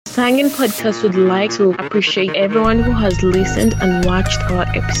Sangin Podcast would like to appreciate everyone who has listened and watched our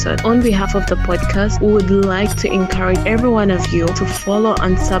episode. On behalf of the podcast, we would like to encourage every one of you to follow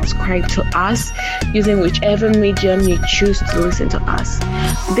and subscribe to us using whichever medium you choose to listen to us.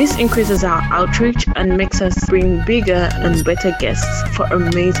 This increases our outreach and makes us bring bigger and better guests for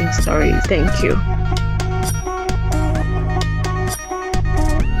amazing stories. Thank you.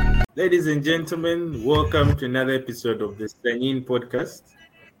 Ladies and gentlemen, welcome to another episode of the Sangin Podcast.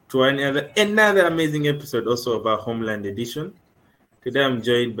 To another amazing episode also of our Homeland edition. Today I'm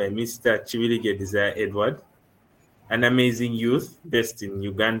joined by Mr. Kibirige Desire Edward, an amazing youth based in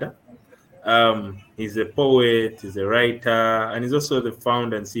Uganda. He's a poet, he's a writer, and he's also the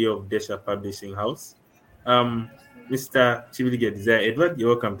founder and CEO of Desha Publishing house. Mr. Kibirige Desire Edward, you're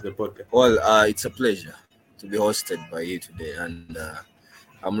welcome to the podcast. Well, it's a pleasure to be hosted by you today, and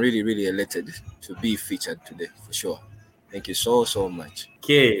I'm really elated to be featured today for sure. Thank you so much.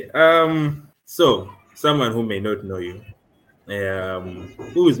 Okay. So someone who may not know you,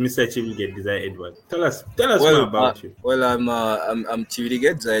 who is Mr. Kibirige Desire Edward? Tell us more about you. Well, I'm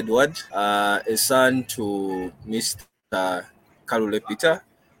Kibirige Desire Edward, a son to Mr. Kalule Peter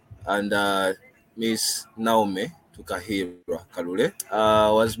and Miss Naomi Tukahira Kalule.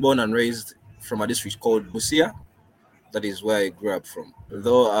 Was born and raised from a district called Busia. That is where I grew up from.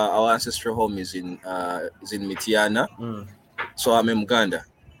 Though our ancestral home is in Mitiana, so I'm in Uganda.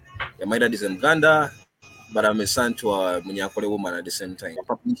 Yeah, my dad is in Uganda, but I'm a son to a Munyakole woman at the same time. I'm a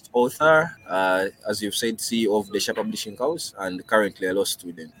published author, as you've said, CEO of Desha Publishing house, and currently a law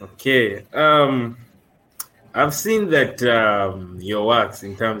student. Okay. I've seen that your works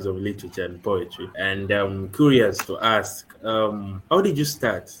in terms of literature and poetry, and I'm curious to ask, how did you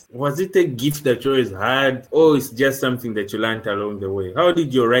start? Was it a gift that you always had, or it's just something that you learned along the way? How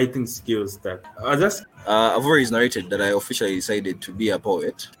did your writing skills start? I've always narrated that I officially decided to be a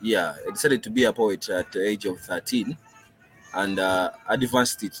poet. Yeah, I decided to be a poet at the age of 13, and I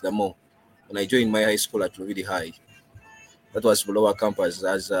advanced it the more when I joined my high school at really high. That was below campus,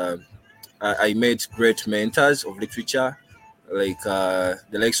 as I met great mentors of literature, like the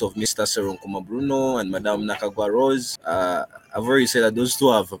likes of Mr. Seron Kuma Bruno and Madame Nakagwa Rose. I've already said that those two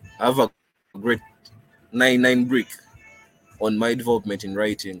have a great 9 brick on my development in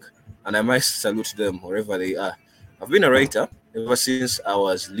writing, and I must salute them wherever they are. I've been a writer ever since I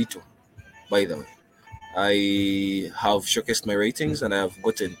was little, by the way. I have showcased my writings and I have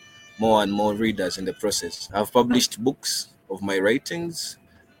gotten more and more readers in the process. I've published books of my writings,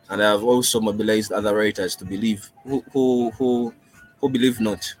 and I've also mobilized other writers to believe who believe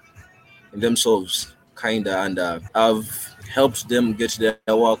not in themselves, kinda, and I've helped them get their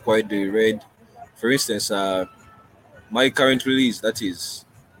work widely read. For instance, my current release, that is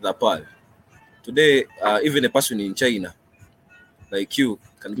The Pearl. Today, even a person in China like you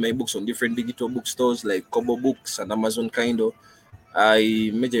can buy books on different digital bookstores like Kobo Books and Amazon Kindle.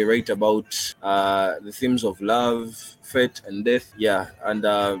 I majorly write about the themes of love, fate, and death. Yeah, and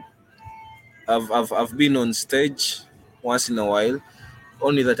I've been on stage once in a while.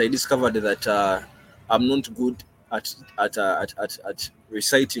 Only that I discovered that I'm not good at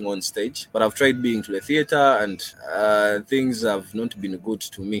reciting on stage, but I've tried being to the theater, and things have not been good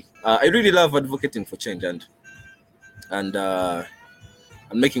to me. I really love advocating for change, and I'm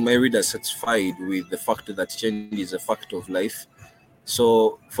making my readers satisfied with the fact that change is a fact of life.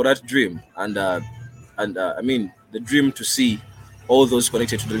 So for that dream, and I mean the dream to see all those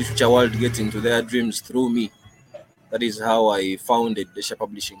connected to the literature world getting to their dreams through me, that is how I founded Desha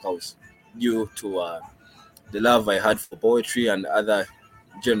Publishing house, due to the love I had for poetry and other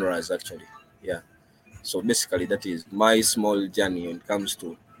genres actually. Yeah. So basically that is my small journey when it comes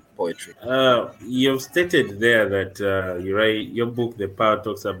to poetry. You've stated there that you write your book, The Pearl,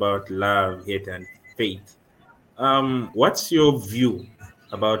 talks about love, hate, and fate. What's your view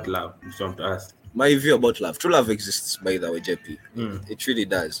about love, if you want to ask? My view about love. True love exists, by the way, JP. It really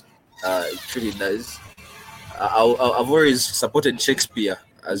does. It really does. I've always supported Shakespeare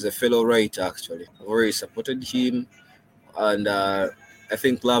as a fellow writer, actually. I've always supported him. And I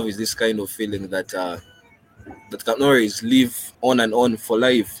think love is this kind of feeling that can always live on and on for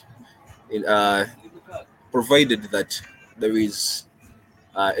life, provided that there is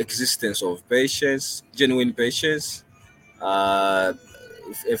existence of patience, genuine patience.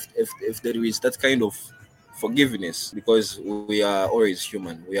 If there is that kind of forgiveness, because we are always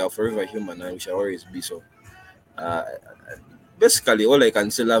human, we are forever human, and we shall always be so. Basically, all I can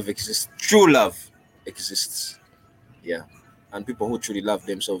say, love exists. True love exists. Yeah, and people who truly love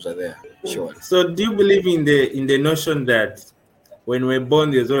themselves are there. Sure. So, do you believe in the notion that when we're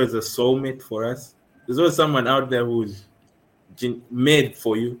born, there's always a soulmate for us? There's always someone out there who's made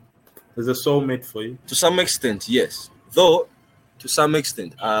for you? Is a soul made for you? To some extent, yes. Though, to some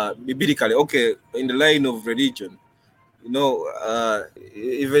extent, biblically, okay, in the line of religion,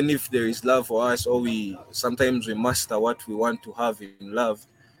 even if there is love for us, or sometimes we master what we want to have in love,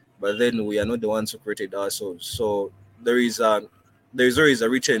 but then we are not the ones who created our souls. So there is always a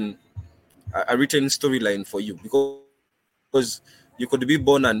written storyline for you, because you could be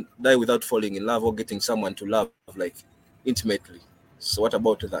born and die without falling in love or getting someone to love like intimately. So what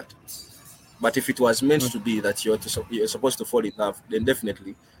about that? But if it was meant to be that you're supposed to fall in love, then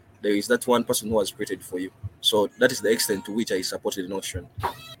definitely there is that one person who was created for you. So that is the extent to which I supported the notion.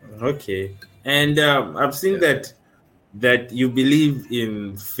 Okay, and I've seen that you believe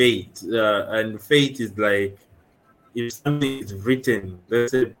in fate, and fate is like, if something is written,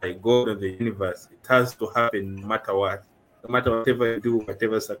 let's say by God or the universe, it has to happen no matter what, no matter whatever you do,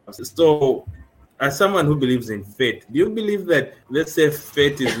 whatever circumstances. So, as someone who believes in fate, do you believe that, let's say,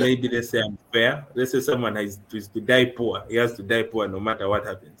 fate is maybe, let's say, unfair? Let's say someone is to die poor. He has to die poor no matter what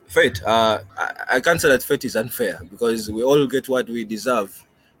happens. Fate, I can't say that fate is unfair, because we all get what we deserve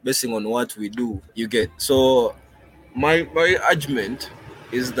based on what we do. You get. So, my argument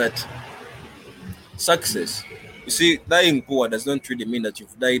is that success, you see, dying poor does not really mean that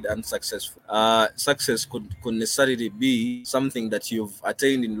you've died unsuccessful. Success could necessarily be something that you've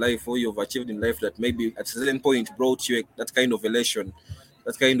attained in life, or you've achieved in life, that maybe at a certain point brought you that kind of elation,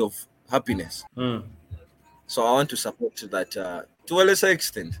 that kind of happiness. So I want to support that to a lesser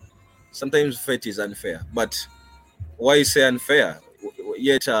extent. Sometimes fate is unfair, but why say unfair?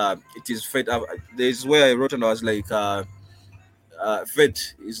 Yet it is fate. There's where I wrote and I was like,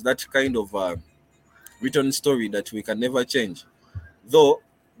 fate is that kind of written story that we can never change. Though,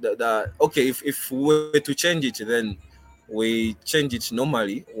 okay, if we were to change it, then we change it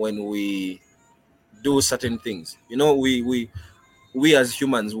normally when we do certain things. We as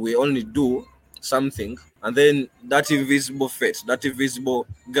humans, we only do something, and then that invisible fate, that invisible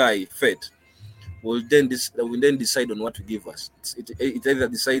guy fate, will then decide on what to give us. It either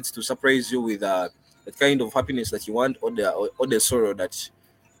decides to surprise you with the kind of happiness that you want, or the sorrow that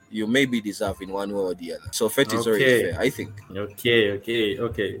you maybe deserve in one way or the other. So fate is already fair, I think.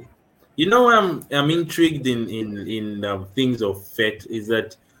 Okay. I'm intrigued in things of fate is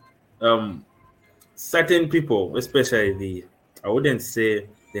that certain people, especially I wouldn't say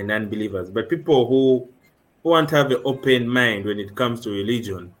the non-believers, but people who want to have an open mind when it comes to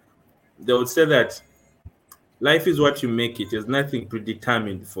religion, they would say that life is what you make it. There's nothing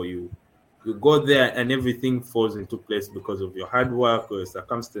predetermined for you. You go there and everything falls into place because of your hard work or your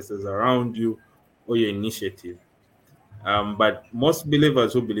circumstances around you or your initiative. But most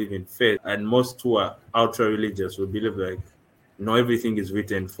believers who believe in faith, and most who are ultra religious, will believe like, everything is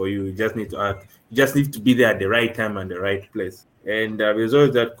written for you. You just need to act. You just need to be there at the right time and the right place. And there's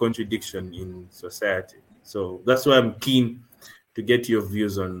always that contradiction in society. So that's why I'm keen to get your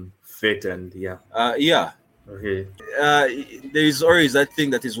views on fate and Okay. There is always that thing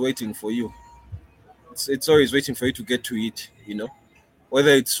that is waiting for you. It's always waiting for you to get to it,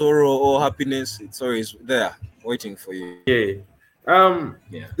 whether it's sorrow or happiness, it's always there waiting for you. Okay.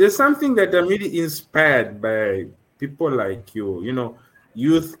 There's something that I'm really inspired by people like you,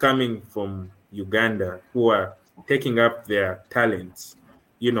 youth coming from Uganda who are taking up their talents,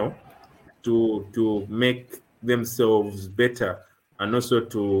 to make themselves better and also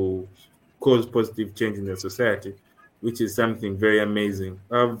to cause positive change in the society, which is something very amazing.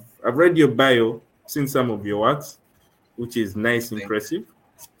 I've read your bio, seen some of your works, which is nice, impressive.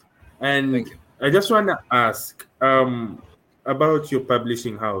 And I just want to ask about your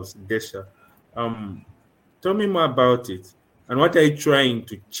publishing house, Desha. Tell me more about it, and what are you trying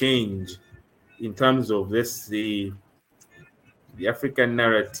to change in terms of, let's say, the African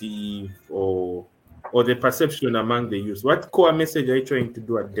narrative or the perception among the youth? What core message are you trying to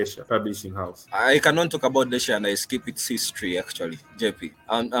do at Desha Publishing House? I cannot talk about Desha and I skip its history, actually,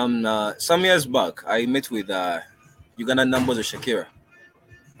 JP. Some years back, I met with Ugandan Nambozo Shakira,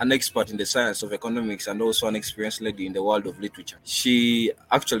 an expert in the science of economics and also an experienced lady in the world of literature. She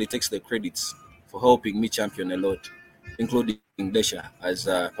actually takes the credits for helping me champion a lot, including Desha as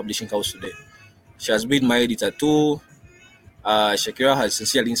a publishing house today. She has been my editor too. Shakira has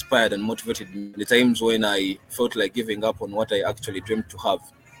sincerely inspired and motivated me the times when I felt like giving up on what I actually dreamed to have.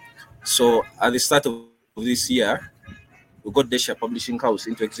 So at the start of this year, we got Desha Publishing House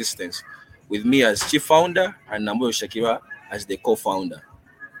into existence with me as chief founder and Namboyo Shakira as the co-founder.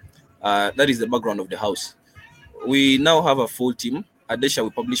 That is the background of the house. We now have a full team. At Desha, we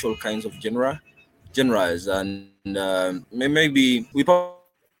publish all kinds of genres, and maybe we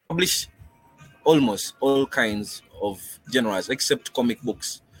publish almost all kinds of genres except comic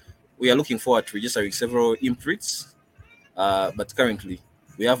books. We are looking forward to registering several imprints, but currently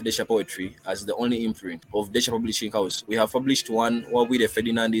we have Desha Poetry as the only imprint of Desha Publishing House. We have published one with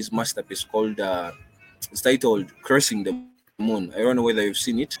Ferdinand's masterpiece called, it's titled Crossing the Moon. I don't know whether you've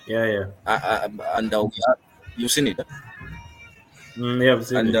seen it. Yeah. And you've seen it. Yeah, I've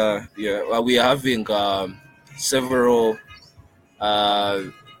seen it. We are having several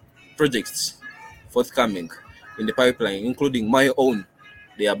projects forthcoming in the pipeline, including my own,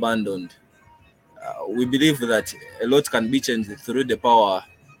 The Abandoned. We believe that a lot can be changed through the power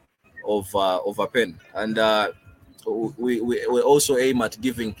of a pen, and we also aim at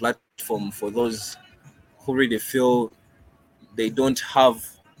giving platform for those who really feel they don't have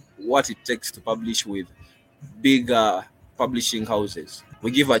what it takes to publish with bigger publishing houses.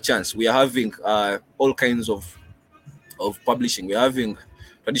 We give a chance. We are having all kinds of publishing. We are having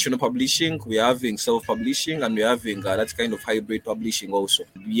traditional publishing, we are having self-publishing, and we are having that kind of hybrid publishing also.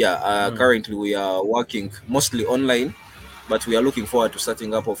 Currently we are working mostly online, but we are looking forward to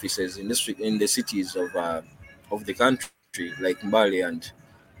starting up offices in the cities of the country, like Mbale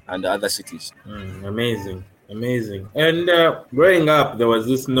and other cities. Amazing. And growing up, there was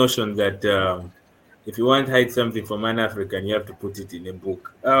this notion that if you want to hide something from an African, you have to put it in a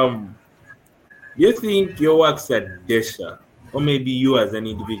book. Do you think your works at Desha, or maybe you as an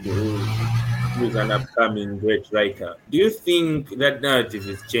individual who is an upcoming great writer, do you think that narrative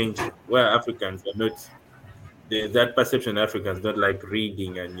is changing, where Africans are not, that perception Africans don't like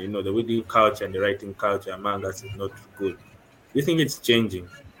reading, and the reading culture and the writing culture among us is not good? Do you think it's changing?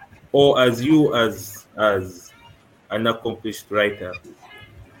 Or as you as an accomplished writer,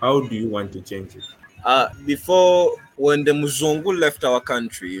 how do you want to change it? Before, when the Muzungu left our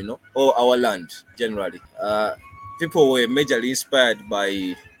country, or our land generally, people were majorly inspired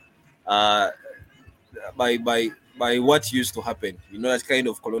by what used to happen. That kind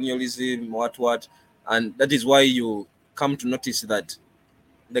of colonialism, what, and that is why you come to notice that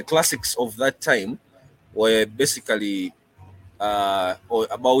the classics of that time were basically or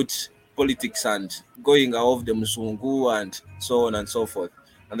about politics and going out of the Muzungu and so on and so forth.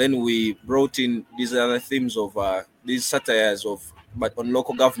 And then we brought in these other themes of these satires but on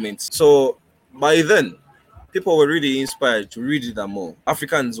local governments. So by then, people were really inspired to read them more.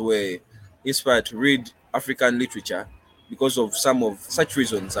 Africans were inspired to read African literature because of some of such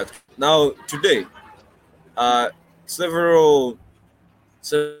reasons. Now, today, several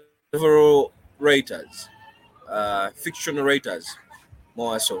writers, fictional writers,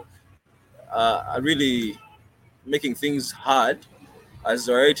 more so, are really making things hard as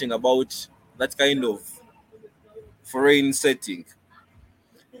they're writing about that kind of foreign setting.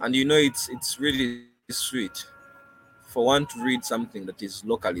 And it's really sweet for one to read something that is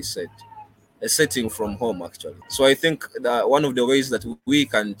locally set, a setting from home actually. So I think that one of the ways that we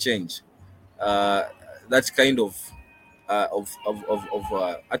can change that kind of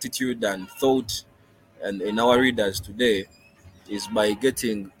attitude and thought and in our readers today is by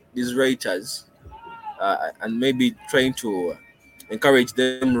getting these writers and maybe trying to encourage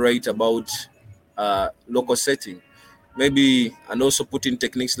them write about local setting, maybe, and also put in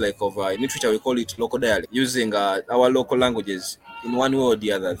techniques like in literature we call it local dialect, using our local languages in one way or the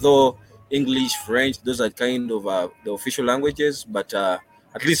other. Though English, French, those are kind of the official languages, but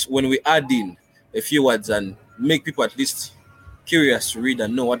at least when we add in a few words and make people at least curious to read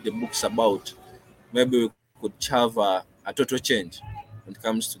and know what the book's about, maybe we could have a total change when it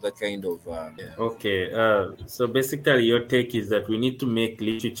comes to that kind of Okay, so basically your take is that we need to make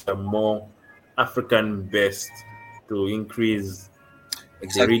literature more African based to increase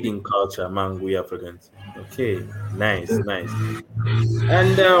the reading culture among we Africans. Okay, nice.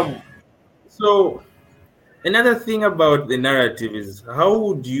 And so another thing about the narrative is, how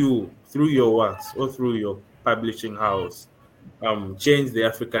would you, through your works or through your publishing house, change the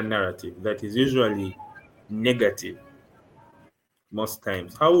African narrative that is usually negative most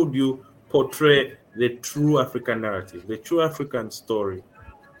times? How would you portray the true African narrative, the true African story,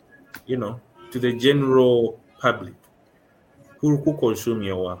 to the general public who consume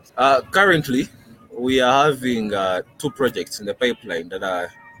your works? Currently, we are having 2 projects in the pipeline that are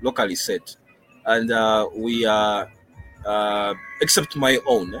locally set, and we are, except my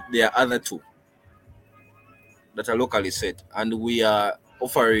own, there are other 2 that are locally set, and we are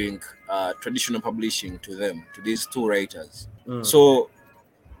offering traditional publishing to them, to these 2 writers. So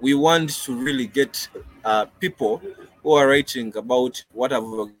we want to really get people who are writing about what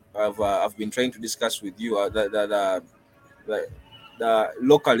I've been trying to discuss with you, the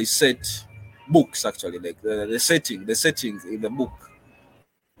locally set books, actually, like the setting in the book,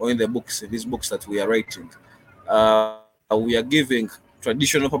 or in the books, these books that we are writing. we are giving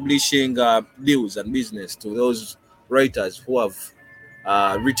traditional publishing deals and business to those writers who have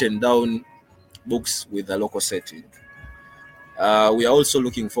written down books with a local setting. We are also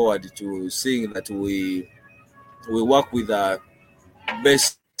looking forward to seeing that we work with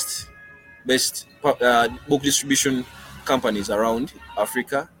best book distribution companies around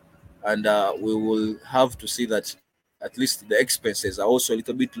Africa, and we will have to see that at least the expenses are also a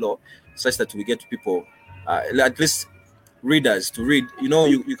little bit low, such that we get people, at least readers to read.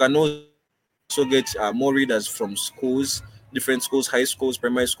 You can also get more readers from schools, different schools, high schools,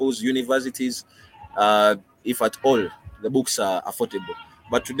 primary schools, universities, if at all the books are affordable.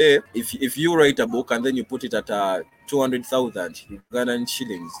 But today, if you write a book and then you put it at 200,000 Ugandan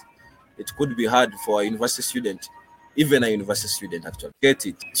shillings, it could be hard for a university student, even a university student actually, get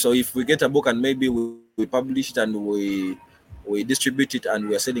it. So if we get a book and maybe we publish it and we distribute it and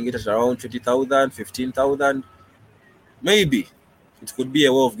we are selling it at around 20,000, 15,000, maybe it could be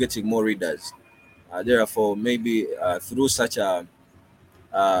a way of getting more readers. Therefore, maybe through such a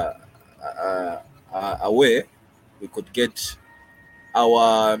way, we could get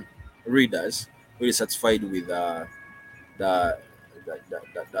our readers really satisfied with the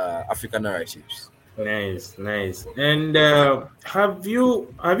African narratives. Nice. And have you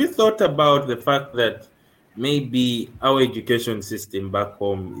thought about the fact that maybe our education system back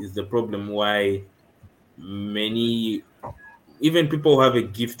home is the problem why many, even people who have a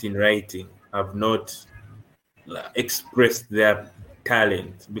gift in writing, have not expressed their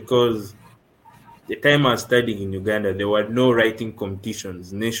talent? Because the time I was studying in Uganda, there were no writing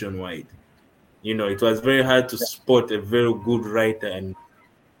competitions nationwide. It was very hard to spot a very good writer, and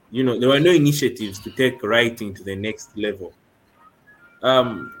there were no initiatives to take writing to the next level.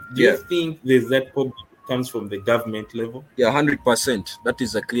 Do you think there's that problem comes from the government level? Yeah, 100%. That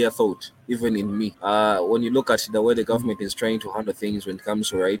is a clear thought, even in me. When you look at the way the government is trying to handle things when it comes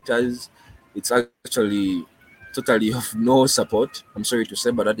to writers, it's actually totally of no support. I'm sorry to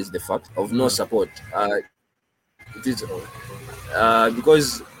say, but that is the fact of no support. It is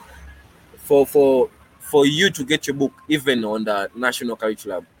because for you to get your book, even on the national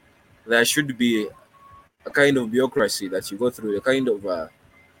curriculum, there should be a kind of bureaucracy that you go through. A kind of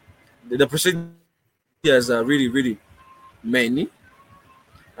the procedures are really, really many,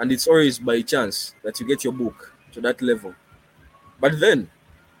 and it's always by chance that you get your book to that level. But then,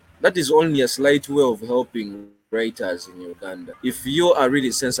 that is only a slight way of helping writers in Uganda. If you are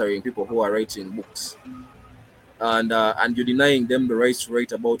really censoring people who are writing books, and you're denying them the rights to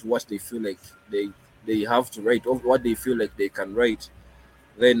write about what they feel like they have to write, or what they feel like they can write,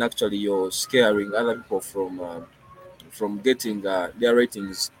 then actually you're scaring other people from getting their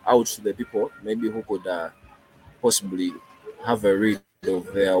ratings out to the people, maybe who could possibly have a read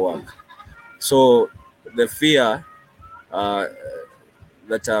of their work. So the fear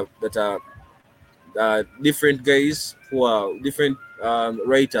that different guys who are different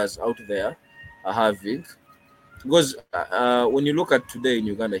writers out there are having, because when you look at today in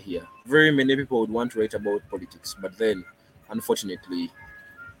Uganda here, very many people would want to write about politics, but then unfortunately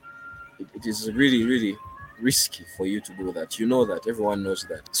it is really, really risky for you to do that. You know that, everyone knows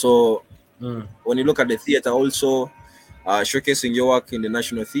that. So when you look at the theater also, showcasing your work in the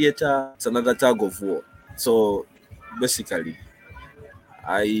national theater, it's another tug of war. So basically,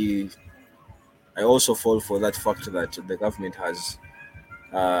 I also fall for that fact that the government has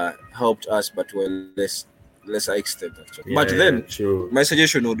helped us, but to a lesser extent actually. But then my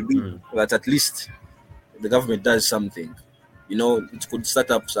suggestion would be that at least the government does something. It could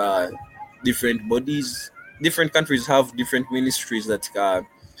start up different bodies. Different countries have different ministries that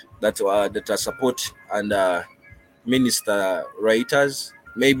support and minister writers.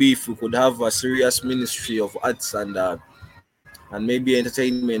 Maybe if we could have a serious ministry of arts and maybe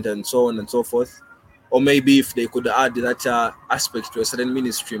entertainment and so on and so forth, or maybe if they could add that aspect to a certain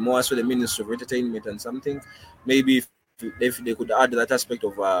ministry, more so the Ministry of Entertainment and something, maybe if they could add that aspect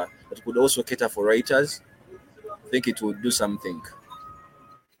of that could also cater for writers, I think it would do something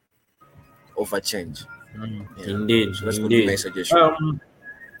of a change. Indeed. So that's going to be my suggestion.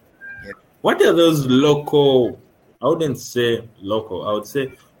 What are those local, I wouldn't say local, I would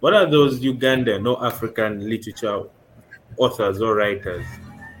say, what are those Ugandan or African literature authors or writers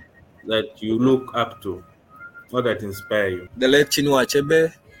that you look up to or that inspire you? The late Chinua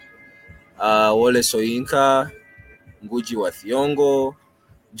Achebe, Wole Soyinka, Ngugi wa Thiong'o,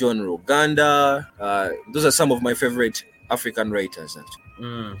 John Ruganda. Those are some of my favorite African writers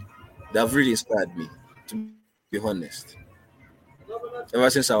actually. They have really inspired me, to be honest. Ever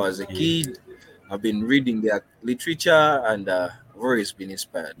since I was a kid, I've been reading their literature and I've always been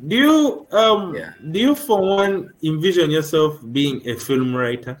inspired. Do you for one envision yourself being a film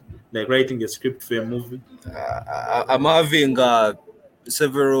writer, like writing a script for a movie? I'm having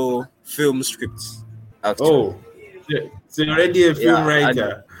several film scripts actually. Oh, so you're already a film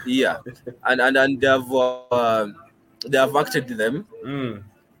writer. And they have acted them.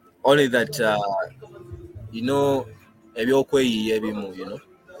 Only that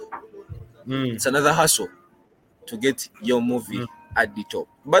it's another hustle to get your movie at the top.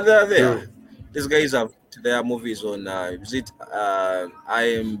 But they're there. True. These guys have put their movies on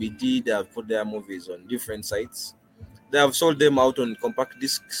IMBD. They have put their movies on different sites. They have sold them out on compact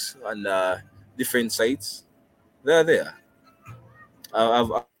discs and different sites. They're there. I've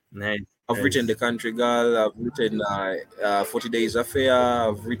written The Country Girl. I've written 40 Days Affair.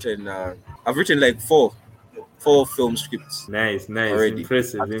 I've written like four film scripts. Nice. Already.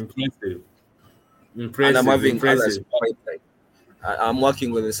 Impressive. And I'm having others. I'm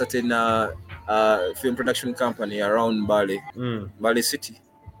working with a certain film production company around Bali City.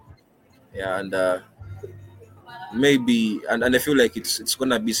 Yeah, and maybe and I feel like it's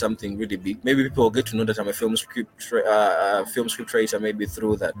gonna be something really big. Maybe people will get to know that I'm a film script writer maybe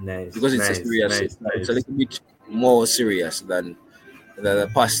through that. Because it's it's a little bit more serious than the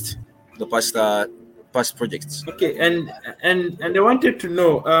past projects. Okay, and I wanted to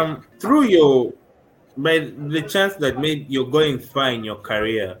know through by the chance that maybe you're going far in your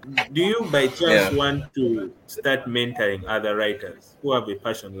career, do you by chance want to start mentoring other writers who have a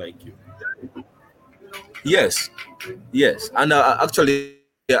passion like you? Yes, and actually,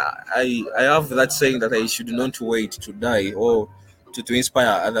 I have that saying that I should not wait to die or to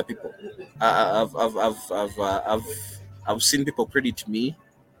inspire other people. I've seen people credit me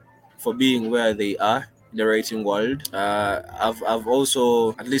for being where they are in the writing world. I've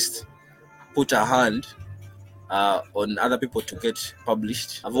also at least put a hand on other people to get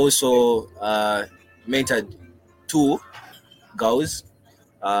published. I've also mentored 2 girls.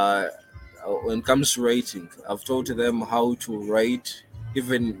 When it comes to writing, I've taught them how to write,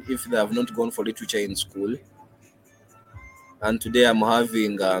 even if they have not gone for literature in school. And today I'm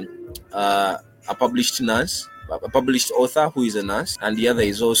having a published nurse, a published author who is a nurse, and the other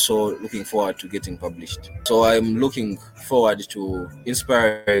is also looking forward to getting published. So I'm looking forward to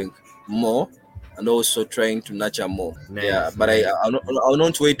inspiring more and also trying to nurture more. But I'll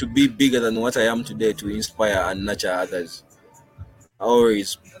not wait to be bigger than what I am today to inspire and nurture others. I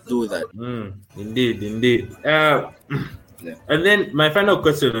always do that. Indeed. And then my final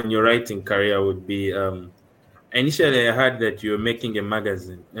question on your writing career would be, initially I heard that you were making a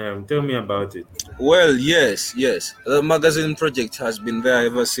magazine. Tell me about it. Well, yes. The magazine project has been there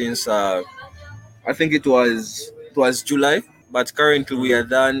ever since I think it was July. But currently we are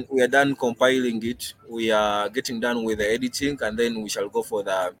done compiling it. We are getting done with the editing, and then we shall go for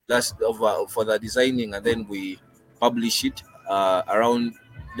the for the designing, and then we publish it around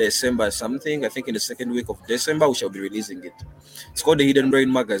December something. I think in the second week of December we shall be releasing it. It's called the Hidden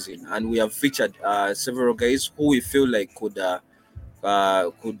Brain Magazine, and we have featured several guys who we feel like could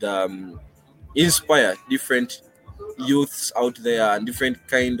inspire different youths out there and different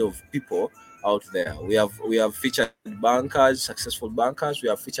kind of people out there. We have featured bankers, successful bankers. We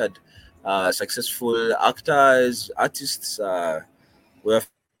have featured successful actors, artists. We have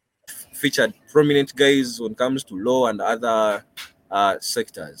featured prominent guys when it comes to law and other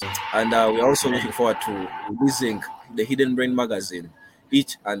sectors. And we're also looking forward to releasing the Hidden Brain Magazine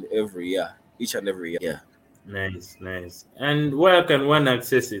each and every year. Nice. And where can one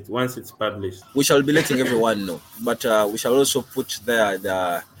access it once it's published? We shall be letting everyone know, but we shall also put there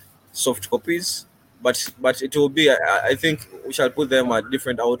the soft copies, but it will be, I think we shall put them at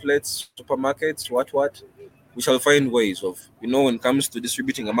different outlets, supermarkets, what. We shall find ways of, when it comes to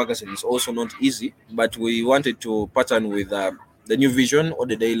distributing a magazine, it's also not easy, but we wanted to pattern with the New Vision or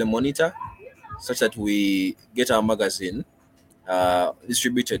the Daily Monitor, such that we get our magazine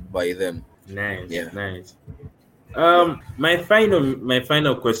distributed by them. Nice. My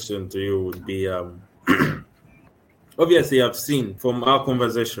final question to you would be, obviously I've seen from our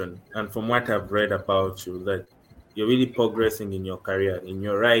conversation and from what I've read about you that you're really progressing in your career, in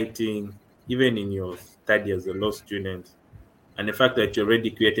your writing, even in your study as a law student, and the fact that you already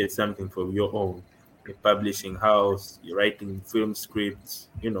created something for your own, a publishing house, you're writing film scripts,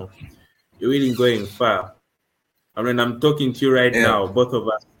 you're really going far. And when I'm talking to you right now, both of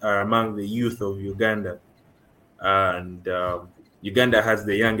us are among the youth of Uganda, and Uganda has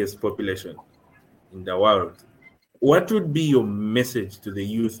the youngest population in the world. What would be your message to the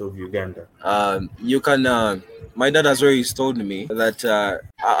youth of Uganda? You can. My dad has always told me that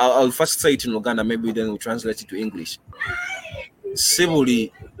I'll first say it in Uganda, maybe then we'll translate it to English. si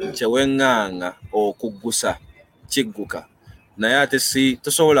buli kyewenganga okuggusa kigguka naye ate si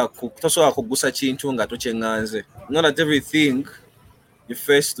tosobola kuggusa kintu nga tokyeŋŋanze. Not that everything you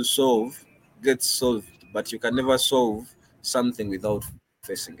face to solve gets solved, but you can never solve something without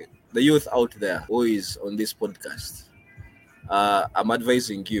facing it. The youth out there who is on this podcast, I'm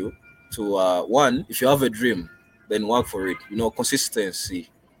advising you to one, if you have a dream, then work for it. Consistency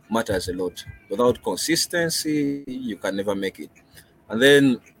matters a lot. Without consistency, you can never make it. And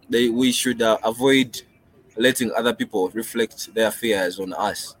then we should avoid letting other people reflect their fears on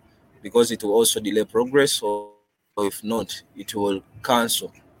us, because it will also delay progress, or if not, it will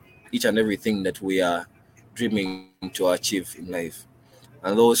cancel each and everything that we are dreaming to achieve in life.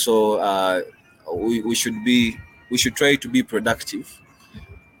 And also, we should try to be productive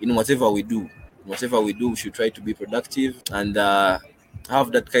in whatever we do. We should try to be productive and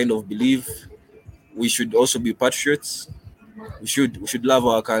have that kind of belief. We should also be patriots. We should love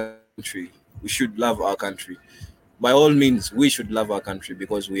our country. We should love our country. By all means, we should love our country,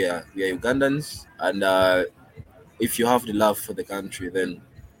 because we are Ugandans, and if you have the love for the country, then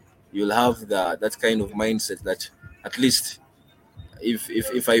you'll have that kind of mindset that at least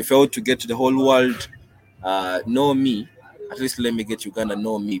if I fail to get the whole world know me, at least let me get Uganda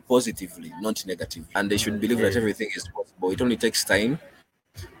know me positively, not negatively. And they should believe that everything is possible. It only takes time.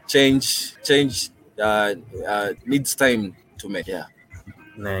 Change needs time to make. Yeah.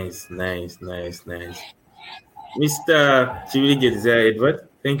 Nice. Mr. Kibirige Desire Edward,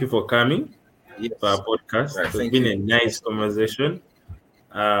 thank you for coming to our podcast. Right, it's been a nice conversation.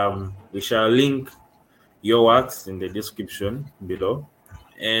 We shall link your works in the description below,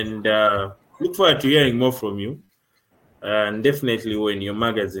 and look forward to hearing more from you. And definitely, when your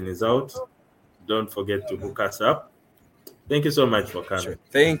magazine is out, don't forget to hook us up. Thank you so much for coming. Sure.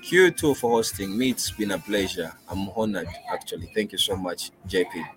 Thank you too for hosting me. It's been a pleasure. I'm honored, actually. Thank you so much, JP.